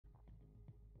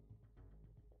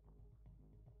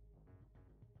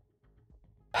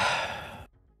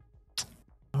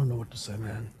to say,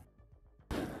 man.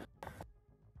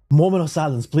 Moment of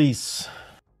silence, please.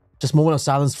 Just moment of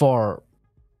silence for,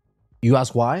 you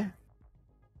ask why?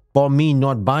 For me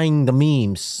not buying the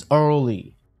memes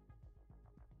early.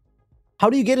 How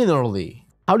do you get in early?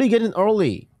 How do you get in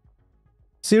early?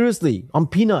 Seriously, on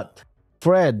Peanut,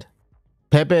 Fred,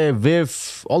 Pepe,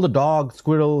 Viv, all the dog,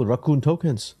 squirrel, raccoon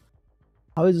tokens.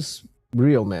 How is this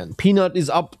real, man? Peanut is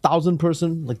up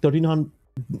 1,000%, like 1,300.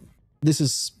 This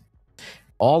is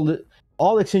all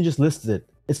exchanges listed.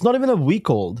 It's not even a week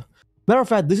old. Matter of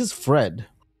fact, this is Fred.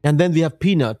 And then we have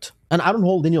Peanut. And I don't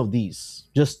hold any of these.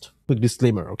 Just quick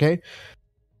disclaimer, okay?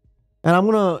 And I'm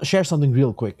going to share something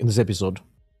real quick in this episode.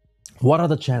 What are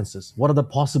the chances? What are the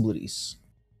possibilities?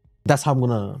 That's how I'm going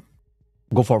to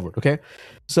go forward, okay?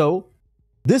 So,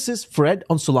 this is Fred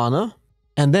on Solana.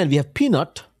 And then we have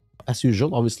Peanut, as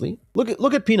usual, obviously.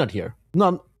 Look at Peanut here. No,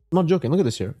 I'm not joking. Look at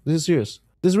this here. This is serious.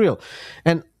 This is real.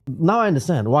 And now I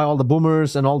understand why all the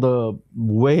boomers and all the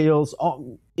whales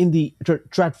in the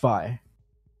TradFi,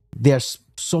 they're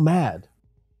so mad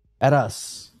at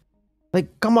us.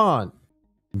 Like, come on.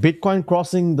 Bitcoin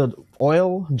crossing the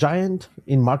oil giant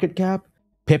in market cap.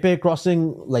 Pepe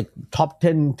crossing like top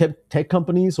 10 tech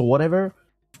companies or whatever.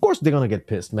 Of course they're going to get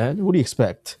pissed, man. What do you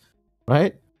expect?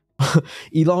 Right?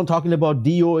 Elon talking about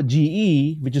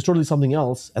DOGE, which is totally something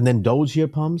else. And then Doge here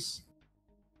pumps.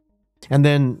 And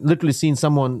then literally seen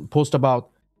someone post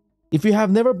about, if you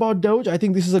have never bought Doge, I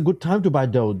think this is a good time to buy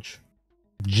Doge.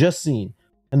 Just seen.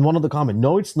 And one of the comment,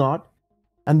 no, it's not.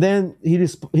 And then he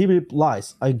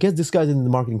replies, I guess this guy's in the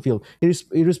marketing field.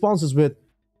 He responds with,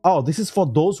 oh, this is for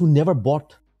those who never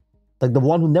bought, like the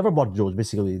one who never bought Doge,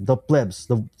 basically. The plebs,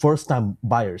 the first-time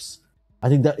buyers. I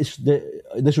think that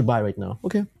they should buy right now.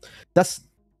 Okay. That's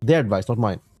their advice, not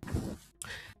mine.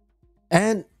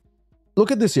 And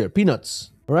look at this here,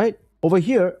 Peanuts, right? Over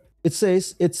here, it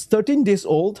says it's 13 days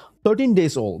old. 13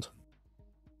 days old.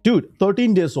 Dude,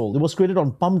 13 days old. It was created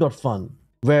on pump.fun,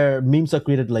 where memes are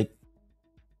created like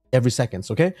every seconds,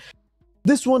 okay?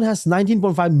 This one has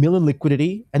 19.5 million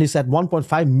liquidity and is at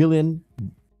 1.5 million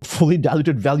fully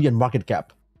diluted value and market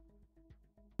cap.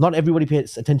 Not everybody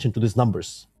pays attention to these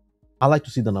numbers. I like to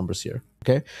see the numbers here,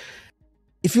 okay?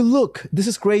 If you look, this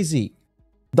is crazy.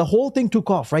 The whole thing took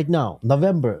off right now,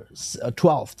 November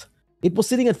 12th. It was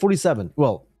sitting at 47.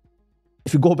 Well,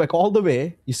 if you go back all the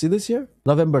way, you see this here?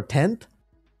 November 10th,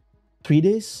 3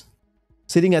 days,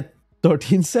 sitting at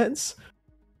 13 cents.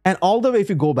 And all the way, if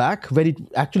you go back, when it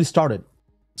actually started.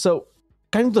 So,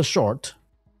 kind of the short,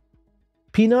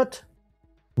 Peanut,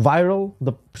 Viral,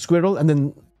 the squirrel, and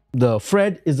then the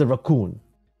Fred is the raccoon.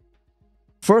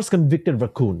 First convicted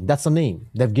raccoon. That's the name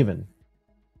they've given.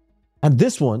 And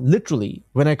this one, literally,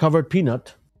 when I covered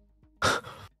Peanut,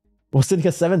 was sitting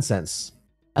at 7 cents.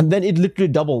 And then it literally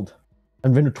doubled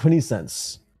and went to 20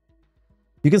 cents.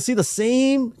 You can see the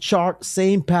same chart,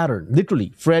 same pattern.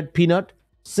 Literally, Fred, Peanut,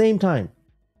 same time.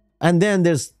 And then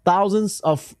there's thousands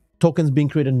of tokens being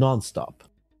created non-stop.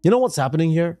 You know what's happening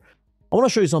here? I want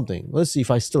to show you something. Let's see if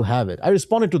I still have it. I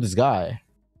responded to this guy.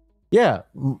 Yeah,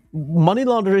 money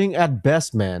laundering at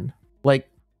best, man. Like,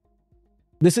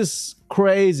 this is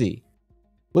crazy.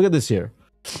 Look at this here.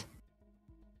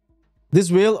 This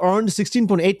whale earned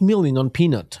 16.8 million on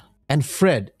Peanut and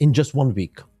Fred in just 1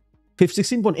 week.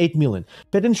 16.8 million.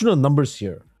 Pay attention to the numbers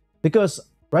here. Because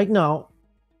right now,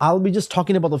 I'll be just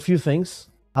talking about a few things.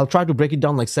 I'll try to break it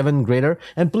down like 7 grader.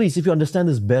 And please, if you understand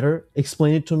this better,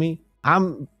 explain it to me.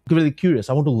 I'm really curious.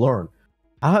 I want to learn.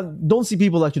 Don't see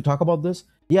people actually talk about this.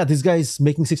 Yeah, this guy is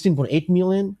making 16.8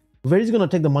 million. Where is he going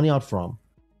to take the money out from?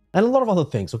 And a lot of other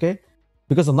things, okay?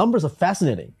 Because the numbers are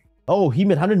fascinating. Oh, he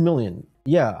made 100 million.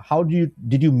 Yeah,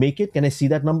 did you make it? Can I see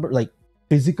that number, like,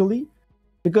 physically?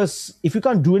 Because if you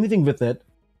can't do anything with it,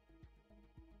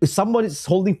 if somebody's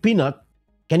holding Peanut,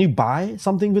 can you buy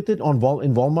something with it in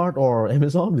Walmart or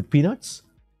Amazon with peanuts?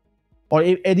 Or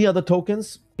any other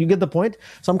tokens? You get the point?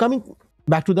 So I'm coming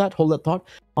back to that, hold that thought.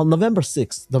 On November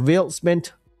 6th, the whale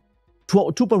spent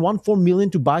 2.14 million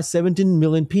to buy 17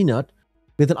 million Peanut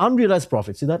with an unrealized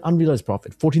profit. See that? Unrealized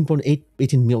profit,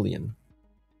 14.18 million.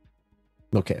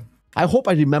 Okay. I hope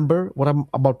I remember what I'm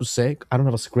about to say. I don't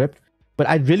have a script, but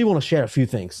I really want to share a few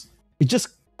things. It just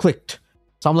clicked.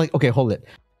 So I'm like, okay, hold it.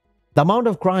 The amount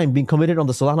of crime being committed on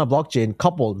the Solana blockchain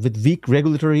coupled with weak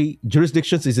regulatory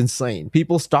jurisdictions is insane.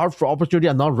 People starved for opportunity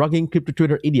are now rugging crypto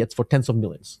Twitter idiots for tens of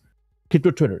millions.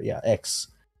 Crypto Twitter, yeah, X.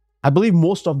 I believe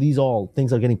most of these all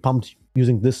things are getting pumped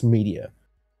using this media.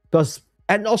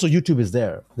 And also YouTube is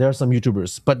there. There are some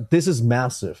YouTubers, but this is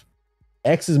massive.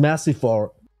 X is massive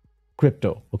for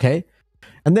crypto, okay?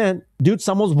 And then, dude,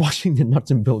 someone's washing their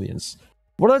nuts in billions.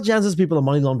 What are the chances people are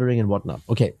money laundering and whatnot?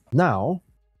 Okay, now,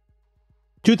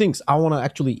 Two things I want to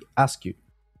actually ask you.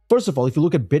 First of all, if you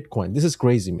look at Bitcoin, this is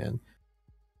crazy, man.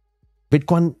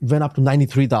 Bitcoin went up to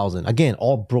 93,000. Again,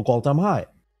 all broke all-time high.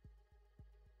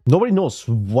 Nobody knows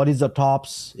what is the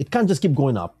tops. It can't just keep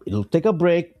going up. It'll take a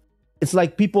break. It's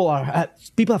like people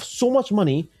have so much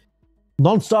money,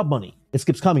 non-stop money. It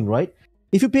keeps coming, right?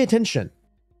 If you pay attention,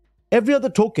 every other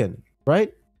token,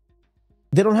 right?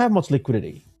 They don't have much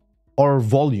liquidity or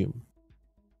volume.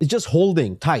 It's just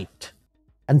holding tight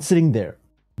and sitting there.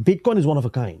 Bitcoin is one of a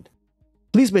kind.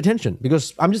 Please pay attention,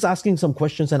 because I'm just asking some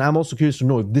questions, and I'm also curious to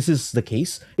know if this is the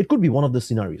case. It could be one of the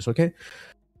scenarios, okay?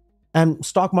 And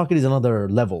stock market is another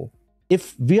level.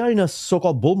 If we are in a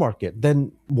so-called bull market,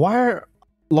 then why are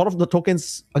a lot of the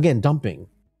tokens, again, dumping?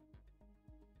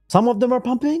 Some of them are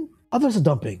pumping, others are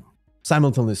dumping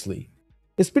simultaneously.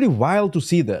 It's pretty wild to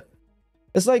see that.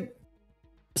 It's like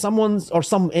someone's or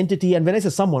some entity, and when I say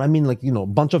someone, I mean like, a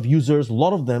bunch of users, a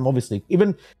lot of them, obviously, even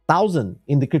 1,000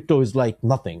 in the crypto is like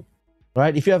nothing,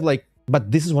 right? If you have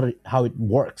but this is how it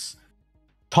works.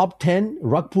 Top 10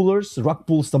 rug pullers rug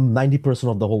pulls some 90%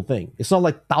 of the whole thing. It's not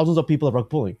like thousands of people are rug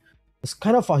pulling. It's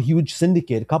kind of a huge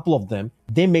syndicate, a couple of them,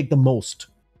 they make the most.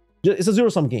 It's a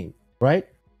zero-sum game, right?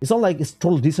 It's not like it's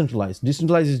totally decentralized.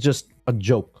 Decentralized is just a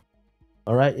joke.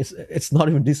 All right, it's not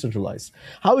even decentralized.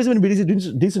 How is it going to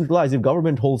be decentralized if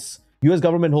U.S.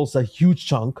 government holds a huge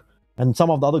chunk, and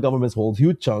some of the other governments hold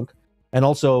huge chunk, and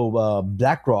also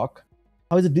BlackRock?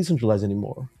 How is it decentralized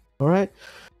anymore? All right,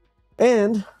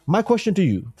 and my question to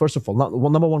you, first of all,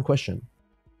 number one question: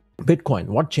 Bitcoin.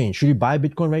 What changed? Should you buy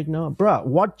Bitcoin right now, bruh?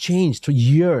 What changed for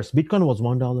years? Bitcoin was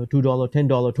 $1, $2,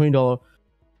 $10, $20.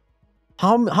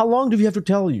 How long do we have to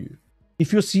tell you?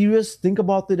 If you're serious, think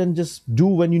about it and just do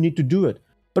when you need to do it.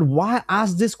 But why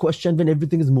ask this question when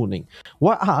everything is moving?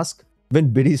 Why ask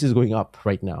when BTC is going up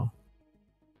right now?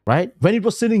 Right? When it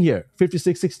was sitting here,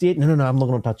 56, 68, no, I'm not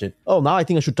going to touch it. Oh, now I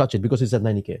think I should touch it because it's at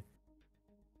 90K.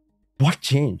 What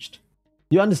changed?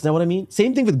 You understand what I mean?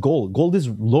 Same thing with gold. Gold is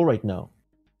low right now.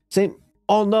 Same.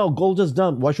 Oh no, gold just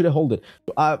dumped. Why should I hold it?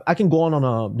 I can go on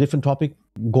a different topic.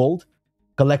 Gold,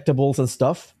 collectibles and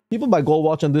stuff. People buy gold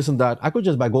watch and this and that. I could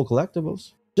just buy gold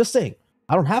collectibles. Just saying.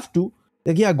 I don't have to.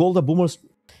 Like, yeah, gold are boomers.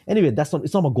 Anyway,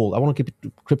 it's not my goal. I want to keep it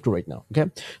to crypto right now. Okay.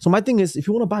 So my thing is, if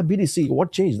you want to buy BTC,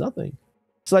 what changed? Nothing.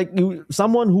 It's like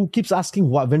someone who keeps asking,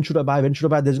 when should I buy? When should I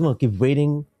buy? They're going to keep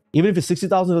waiting. Even if it's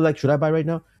 60,000, they're like, should I buy right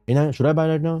now? Should I buy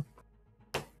right now?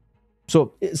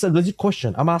 So it's a legit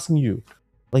question. I'm asking you.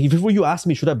 Like, if before you ask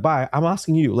me, should I buy? I'm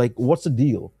asking you, like, what's the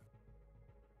deal?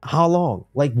 How long?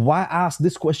 Like, why ask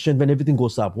this question when everything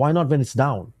goes up? Why not when it's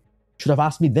down? Should have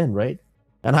asked me then, right?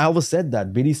 And I always said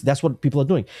that BTC, that's what people are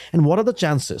doing. And what are the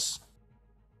chances?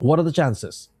 What are the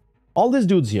chances? All these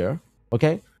dudes here,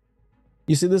 okay?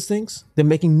 You see these things? They're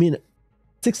making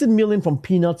 16 million from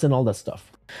peanuts and all that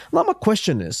stuff. Now my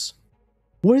question is,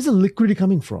 where is the liquidity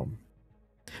coming from?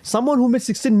 Someone who made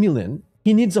 16 million,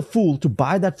 he needs a fool to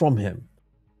buy that from him.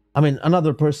 I mean,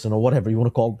 another person or whatever you want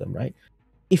to call them, right?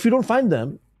 If you don't find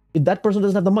them, if that person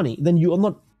doesn't have the money, then you are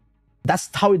not. That's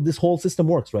how this whole system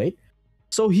works, right?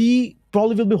 So he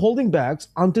probably will be holding bags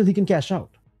until he can cash out.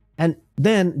 And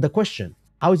then the question,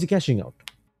 how is he cashing out?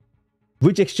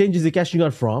 Which exchange is he cashing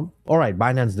out from? All right,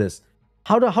 Binance this.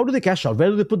 How do they cash out? Where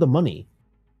do they put the money?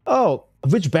 Oh,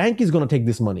 which bank is going to take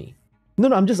this money?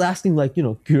 No, I'm just asking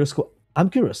curious. I'm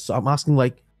curious. So I'm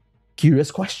asking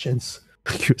curious questions.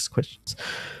 Curious questions.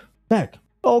 Back.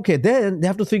 Okay, then they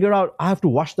have to figure out, I have to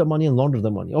wash the money and launder the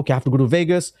money. Okay, I have to go to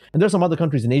Vegas. And there's some other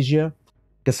countries in Asia,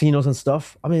 casinos and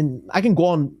stuff. I mean, I can go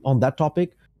on that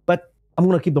topic, but I'm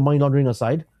going to keep the money laundering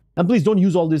aside. And please don't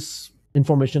use all this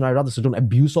information. I rather say don't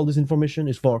abuse all this information.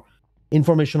 It's for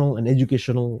informational and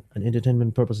educational and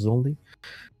entertainment purposes only.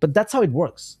 But that's how it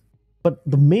works. But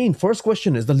the main first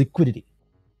question is the liquidity.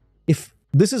 If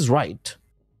this is right,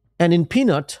 and in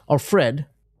Peanut or Fred,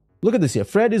 look at this here.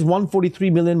 Fred is 143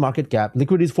 million market cap.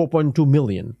 Liquidity is 4.2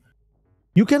 million.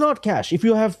 You cannot cash. If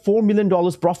you have $4 million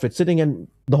profit sitting in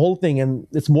the whole thing and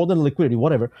it's more than liquidity,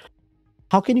 whatever,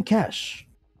 how can you cash?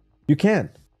 You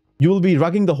can't. You will be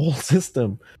rugging the whole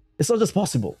system. It's not just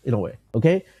possible in a way,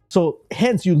 okay? So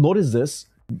hence you notice this.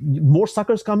 More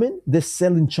suckers come in, they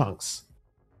sell in chunks.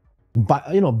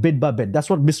 Bit by bit. That's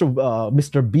what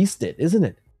Mr. Beast did, isn't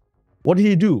it? What did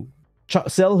he do?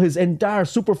 Sell his entire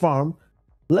super farm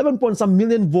 11 point some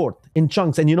million worth in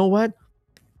chunks. And you know what?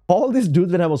 All these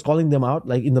dudes, when I was calling them out,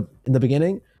 like in the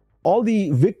beginning, all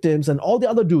the victims and all the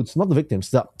other dudes, not the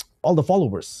victims, all the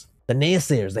followers, the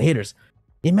naysayers, the haters.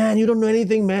 Hey man, you don't know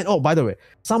anything, man. Oh, by the way,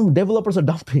 some developers are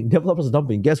dumping.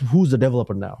 Guess who's the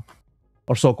developer now?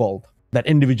 Or so-called, that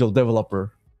individual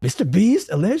developer. Mr. Beast,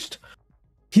 alleged?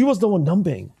 He was the one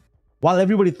dumping. While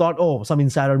everybody thought, oh, some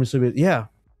insider mystery. Yeah.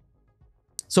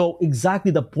 So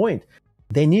exactly the point.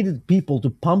 They needed people to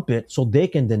pump it so they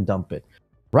can then dump it.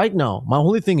 Right now, my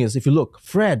only thing is, if you look,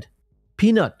 Fred,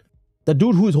 Peanut, the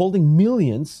dude who is holding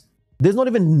millions, there's not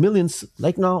even millions.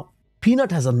 Like now,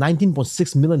 Peanut has a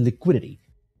 19.6 million liquidity.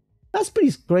 That's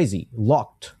pretty crazy.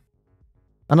 Locked.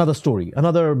 Another story,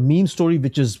 another meme story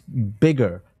which is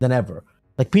bigger than ever.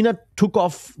 Like Peanut took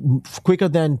off quicker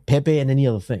than Pepe and any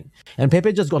other thing. And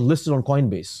Pepe just got listed on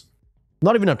Coinbase.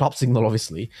 Not even a top signal,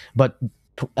 obviously, but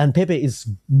and Pepe is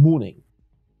mooning.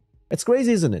 It's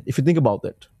crazy, isn't it? If you think about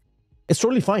it, it's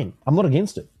totally fine. I'm not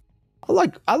against it.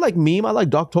 I like meme. I like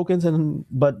dog tokens,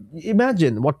 but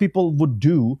imagine what people would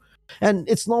do, and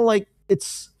it's not like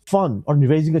it's fun or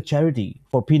raising a charity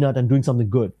for Peanut and doing something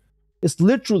good. It's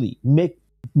literally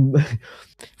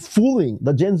fooling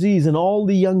the Gen Zs and all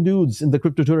the young dudes in the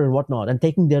crypto Twitter and whatnot, and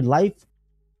taking their life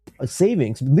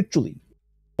savings literally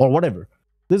or whatever.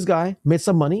 This guy made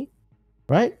some money,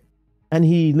 right? And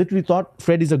he literally thought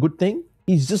Fred is a good thing.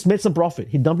 He's just made some profit.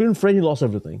 He dumped it in Fred. He lost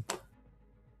everything.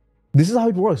 This is how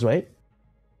it works, right?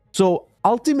 So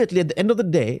ultimately, at the end of the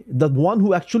day, the one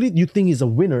who actually you think is a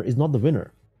winner is not the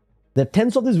winner. There are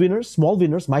tens of these winners, small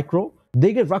winners, micro.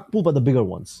 They get rug pulled by the bigger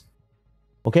ones.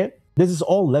 Okay? This is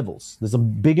all levels. There's a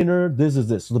beginner, this is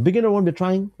this. So the beginner one we're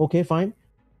trying, okay, fine.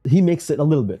 He makes it a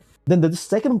little bit. Then the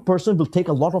second person will take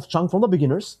a lot of chunk from the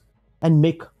beginners and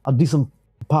make a decent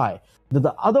pie.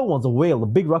 The other ones, the whale, the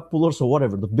big rug pullers or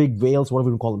whatever, the big whales, whatever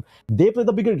you call them, they play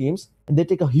the bigger games and they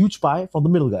take a huge pie from the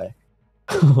middle guy.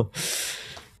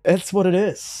 That's what it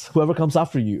is. Whoever comes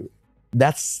after you.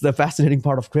 That's the fascinating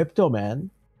part of crypto, man.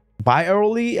 Buy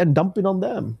early and dump it on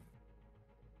them.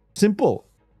 Simple.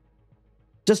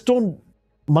 Just don't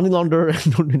money launder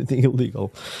and don't do anything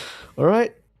illegal. All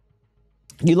right?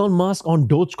 Elon Musk on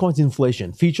Dogecoin's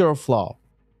inflation, feature or flaw.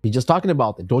 He's just talking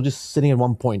about it. Doge is sitting at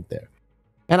one point there.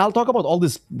 And I'll talk about all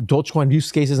these Dogecoin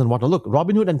use cases and whatnot. Look,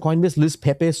 Robinhood and Coinbase list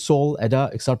Pepe, Sol,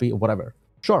 EDA, XRP, whatever.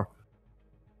 Sure.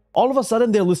 All of a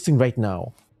sudden, they're listing right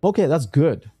now. Okay, that's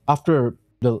good. After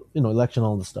the election,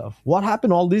 all this stuff. What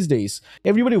happened all these days?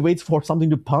 Everybody waits for something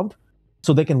to pump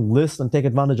so they can list and take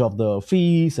advantage of the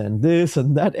fees and this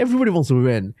and that. Everybody wants to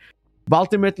win. But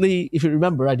ultimately, if you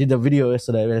remember, I did a video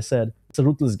yesterday where I said it's a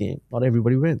ruthless game. Not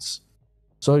everybody wins.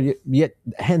 So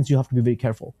hence, you have to be very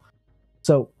careful.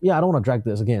 So, yeah, I don't want to drag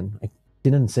this again. I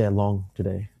didn't say it long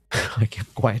today. I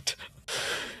kept quiet.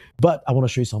 But I want to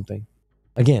show you something.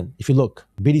 Again, if you look,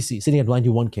 BTC sitting at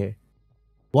 91K.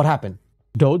 What happened?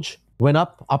 Doge went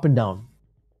up and down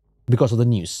because of the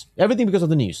news. Everything because of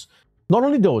the news. Not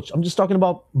only Doge, I'm just talking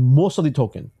about most of the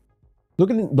token.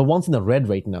 Look at the ones in the red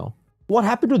right now. What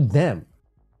happened to them?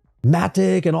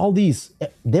 Matic and all these.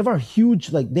 They were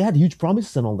huge, like they had huge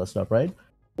promises and all that stuff, right?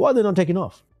 Why are they not taking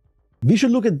off? We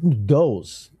should look at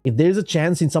those. If there is a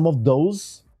chance in some of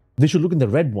those, we should look in the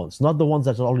red ones, not the ones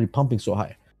that are already pumping so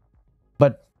high.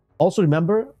 But also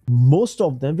remember, most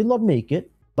of them will not make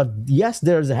it. But yes,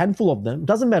 there's a handful of them.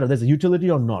 Doesn't matter. There's a utility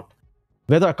or not.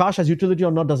 Whether Akash has utility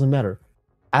or not doesn't matter.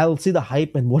 I'll see the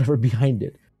hype and whatever behind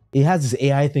it. It has this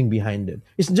AI thing behind it.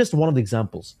 It's just one of the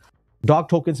examples. Dog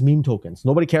tokens, meme tokens.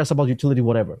 Nobody cares about utility,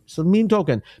 whatever. So meme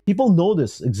token. People know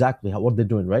this exactly what they're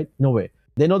doing, right? No way.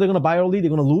 They know they're going to buy early, they're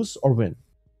going to lose or win.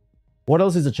 What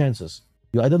else is the chances?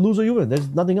 You either lose or you win. There's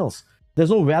nothing else. There's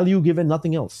no value given,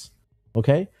 nothing else.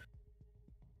 Okay?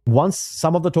 Once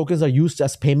some of the tokens are used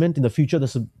as payment in the future,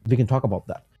 we can talk about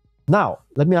that. Now,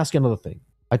 let me ask you another thing.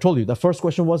 I told you, the first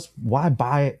question was, why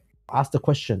buy? Ask the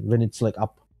question when it's like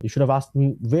up. You should have asked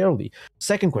me very early.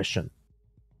 Second question,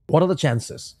 what are the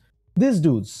chances? These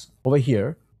dudes over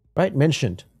here, right,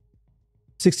 mentioned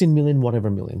 16 million,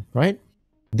 whatever million, right?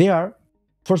 They are,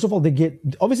 first of all, they get,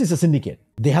 obviously it's a syndicate.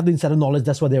 They have the insider knowledge,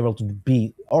 that's why they're able to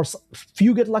be, or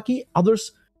few get lucky,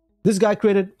 others, this guy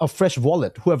created a fresh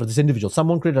wallet, whoever, this individual,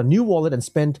 someone created a new wallet and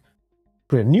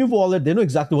created a new wallet, they know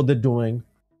exactly what they're doing,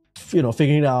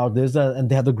 figuring it out, and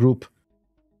they have the group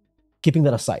keeping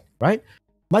that aside, right?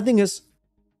 My thing is,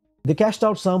 they cashed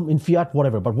out some in fiat,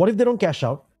 whatever, but what if they don't cash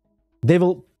out? They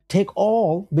will take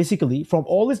all, basically, from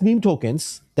all these meme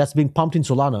tokens that's being pumped in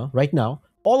Solana right now,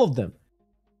 all of them,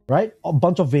 right? A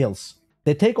bunch of whales.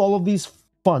 They take all of these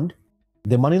fund,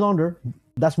 they money launder,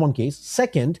 that's one case.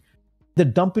 Second, they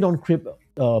dump it on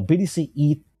BTC,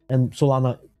 ETH, and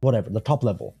Solana, whatever, the top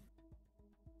level,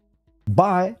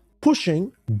 by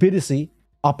pushing BTC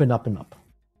up and up and up.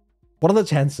 What are the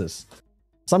chances?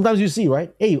 Sometimes you see,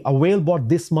 right? Hey, a whale bought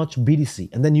this much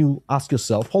BTC, and then you ask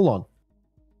yourself, hold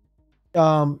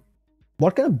on,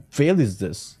 what kind of whale is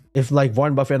this? If like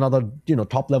Warren Buffett and other,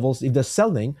 top levels, if they're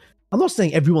selling, I'm not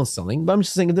saying everyone's selling, but I'm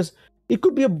just saying It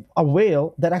could be a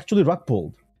whale that actually rug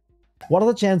pulled. What are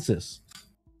the chances?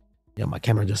 Yeah, my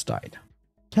camera just died.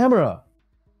 Camera!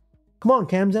 Come on,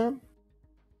 Camjam.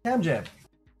 Camjam.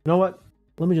 You know what?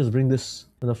 Let me just bring this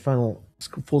to the final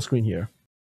full screen here.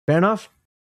 Fair enough?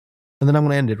 And then I'm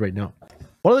going to end it right now.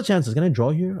 What are the chances? Can I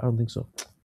draw here? I don't think so.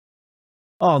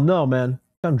 Oh, no, man.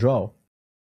 Can't draw.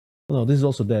 Oh, no, this is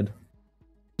also dead.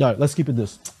 All right, let's keep it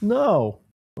this. No.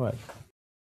 All right.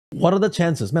 What are the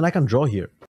chances? Man, I can't draw here.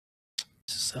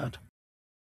 This is sad.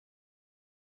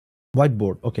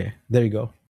 Whiteboard. Okay, there you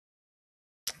go.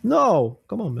 No.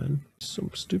 Come on, man. So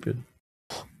stupid.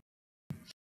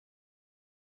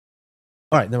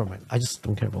 All right, never mind. I just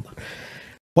don't care about that.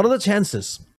 What are the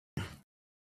chances?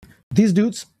 These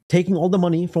dudes taking all the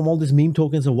money from all these meme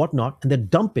tokens and whatnot, and they're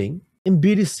dumping in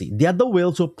BTC. They are the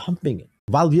whales who are pumping it.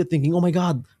 While we are thinking, oh my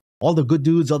God, all the good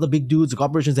dudes, all the big dudes, the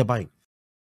corporations are buying.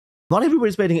 Not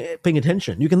everybody's paying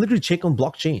attention. You can literally check on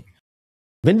blockchain.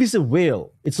 When we say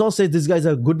whale, it's not say this guy's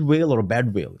a good whale or a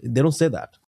bad whale. They don't say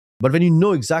that. But when you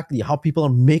know exactly how people are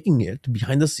making it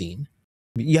behind the scene,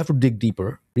 you have to dig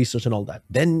deeper, research and all that.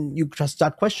 Then you just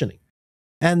start questioning.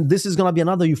 And this is going to be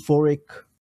another euphoric,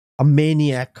 a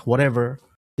maniac, whatever,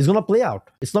 is going to play out.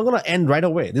 It's not going to end right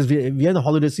away. We're in the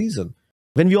holiday season.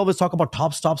 When we always talk about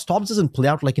tops doesn't play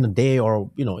out like in a day, or,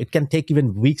 it can take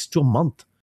even weeks to a month.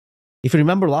 If you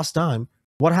remember last time,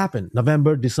 what happened?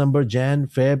 November, December, Jan,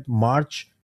 Feb,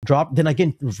 March, dropped. Then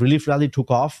again, relief rally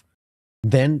took off,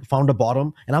 then found a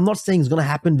bottom. And I'm not saying it's going to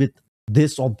happen with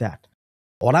this or that.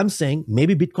 What I'm saying,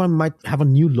 maybe Bitcoin might have a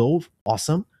new low,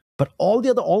 awesome, but all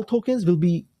the other alt tokens will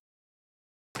be,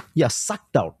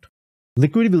 sucked out.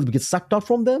 Liquidity will get sucked out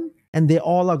from them, and they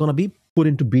all are going to be put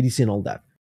into BTC and all that.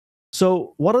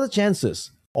 So what are the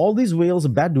chances? All these whales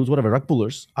and bad dudes, whatever, rug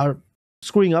pullers, are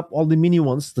screwing up all the mini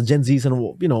ones, the Gen Zs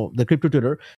and, the crypto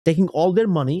Twitter, taking all their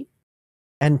money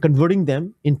and converting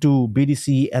them into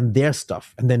BTC and their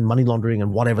stuff, and then money laundering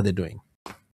and whatever they're doing.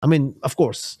 I mean, of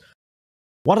course.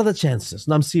 What are the chances?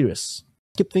 No, I'm serious.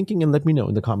 Keep thinking and let me know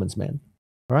in the comments, man.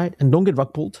 All right? And don't get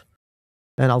rug pulled.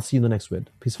 And I'll see you in the next vid.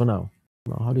 Peace for now.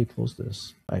 How do you close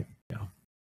this? All right.